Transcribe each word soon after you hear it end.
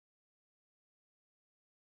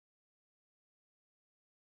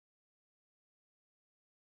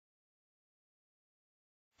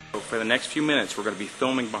for the next few minutes, we're going to be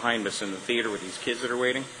filming behind us in the theater with these kids that are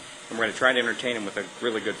waiting, and we're going to try to entertain them with a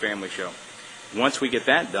really good family show. Once we get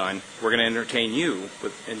that done, we're going to entertain you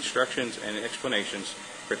with instructions and explanations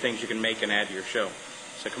for things you can make and add to your show.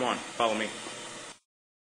 So come on, follow me.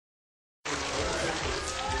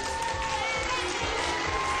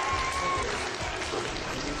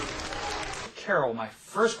 Carol, my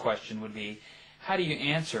first question would be, how do you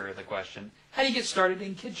answer the question, how do you get started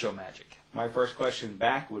in kid show magic? My first question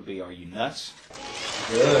back would be, are you nuts?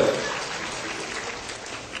 Good.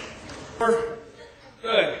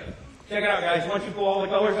 Good. Check it out, guys. Once you pull all the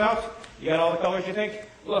colors out, you got all the colors you think?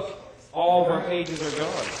 Look, all of our pages are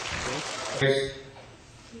gone. There's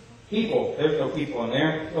people. There's no people in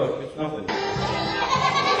there. Look, it's nothing.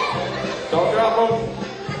 Don't drop them.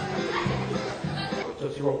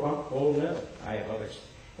 Tootsie Roll Pop? Oh, no. I have others.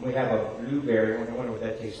 And we have a blueberry. I wonder what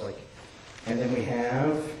that tastes like. And then we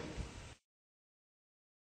have...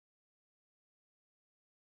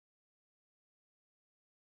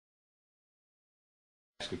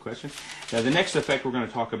 Good question. Now, the next effect we're going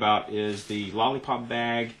to talk about is the lollipop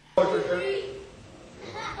bag.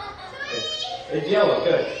 It's yellow,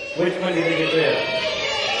 good. Which one do you think it is?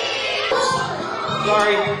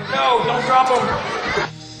 Sorry. No, don't drop them.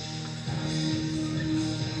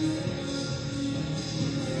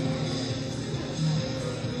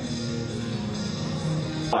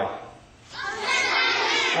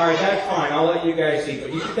 All right, that's fine. I'll let you guys see,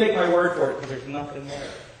 but you should take my word for it because there's nothing there.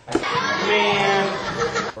 Man,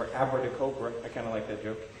 or abracadabra. I kind of like that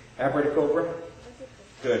joke. Abracadabra.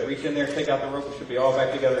 Good. Reach in there, take out the rope. It should be all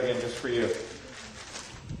back together again just for you.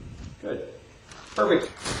 Good.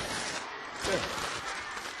 Perfect. Good.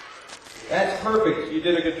 That's perfect. You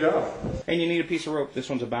did a good job. And you need a piece of rope. This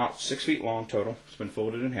one's about 6 feet long total. It's been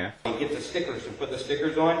folded in half. You get the stickers and put the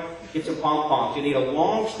stickers on. Get some pom-poms. You need a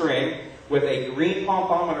long string with a green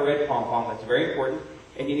pom-pom and a red pom-pom. That's very important.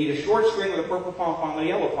 And you need a short string with a purple pom-pom and a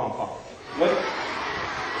yellow pom-pom. What?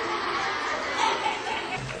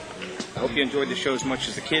 I hope you enjoyed the show as much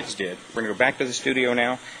as the kids did. We're going to go back to the studio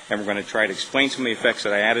now, and we're going to try to explain some of the effects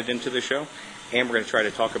that I added into the show, and we're going to try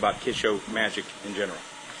to talk about kid show magic in general.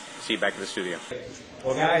 See you back at the studio.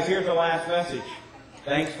 Well, guys, here's the last message.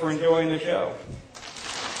 Thanks for enjoying the show.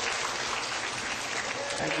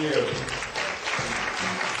 Thank you.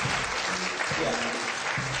 Yeah.